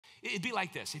It'd be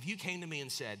like this. If you came to me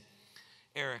and said,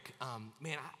 Eric,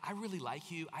 man, I really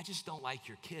like you. I just don't like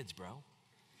your kids, bro.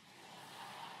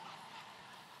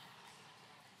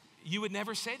 You would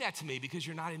never say that to me because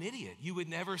you're not an idiot. You would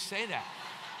never say that.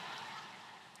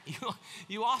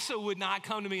 You also would not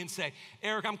come to me and say,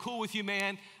 Eric, I'm cool with you,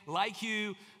 man, like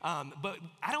you, but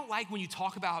I don't like when you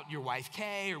talk about your wife,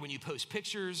 Kay, or when you post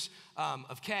pictures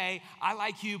of Kay. I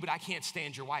like you, but I can't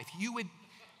stand your wife.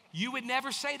 You would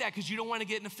never say that because you don't want to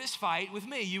get in a fist fight with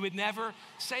me. You would never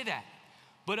say that.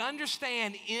 But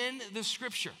understand in the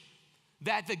scripture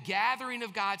that the gathering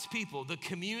of God's people, the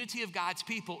community of God's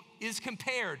people, is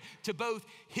compared to both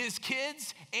his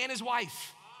kids and his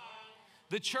wife.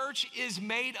 The church is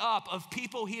made up of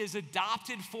people he has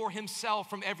adopted for himself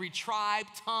from every tribe,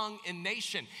 tongue, and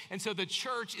nation. And so the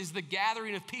church is the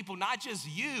gathering of people, not just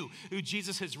you who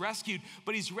Jesus has rescued,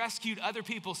 but he's rescued other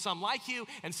people, some like you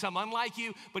and some unlike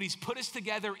you, but he's put us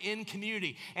together in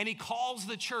community. And he calls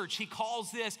the church, he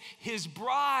calls this his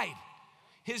bride.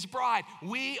 His bride.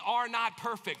 We are not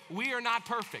perfect. We are not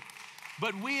perfect.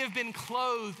 But we have been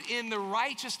clothed in the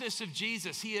righteousness of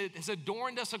Jesus. He has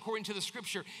adorned us according to the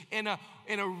scripture in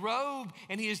a robe,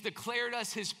 and he has declared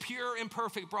us his pure and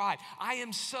perfect bride. I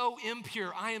am so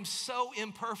impure. I am so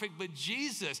imperfect, but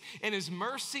Jesus in his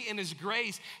mercy and his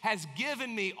grace has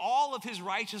given me all of his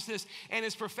righteousness and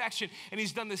his perfection. And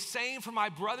he's done the same for my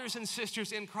brothers and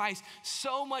sisters in Christ.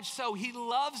 So much so, he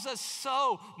loves us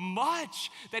so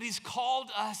much that he's called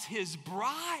us his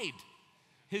bride.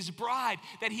 His bride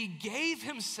that he gave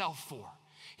himself for.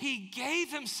 He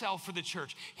gave himself for the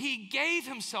church. He gave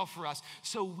himself for us.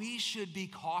 So we should be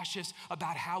cautious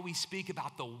about how we speak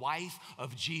about the wife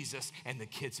of Jesus and the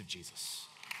kids of Jesus.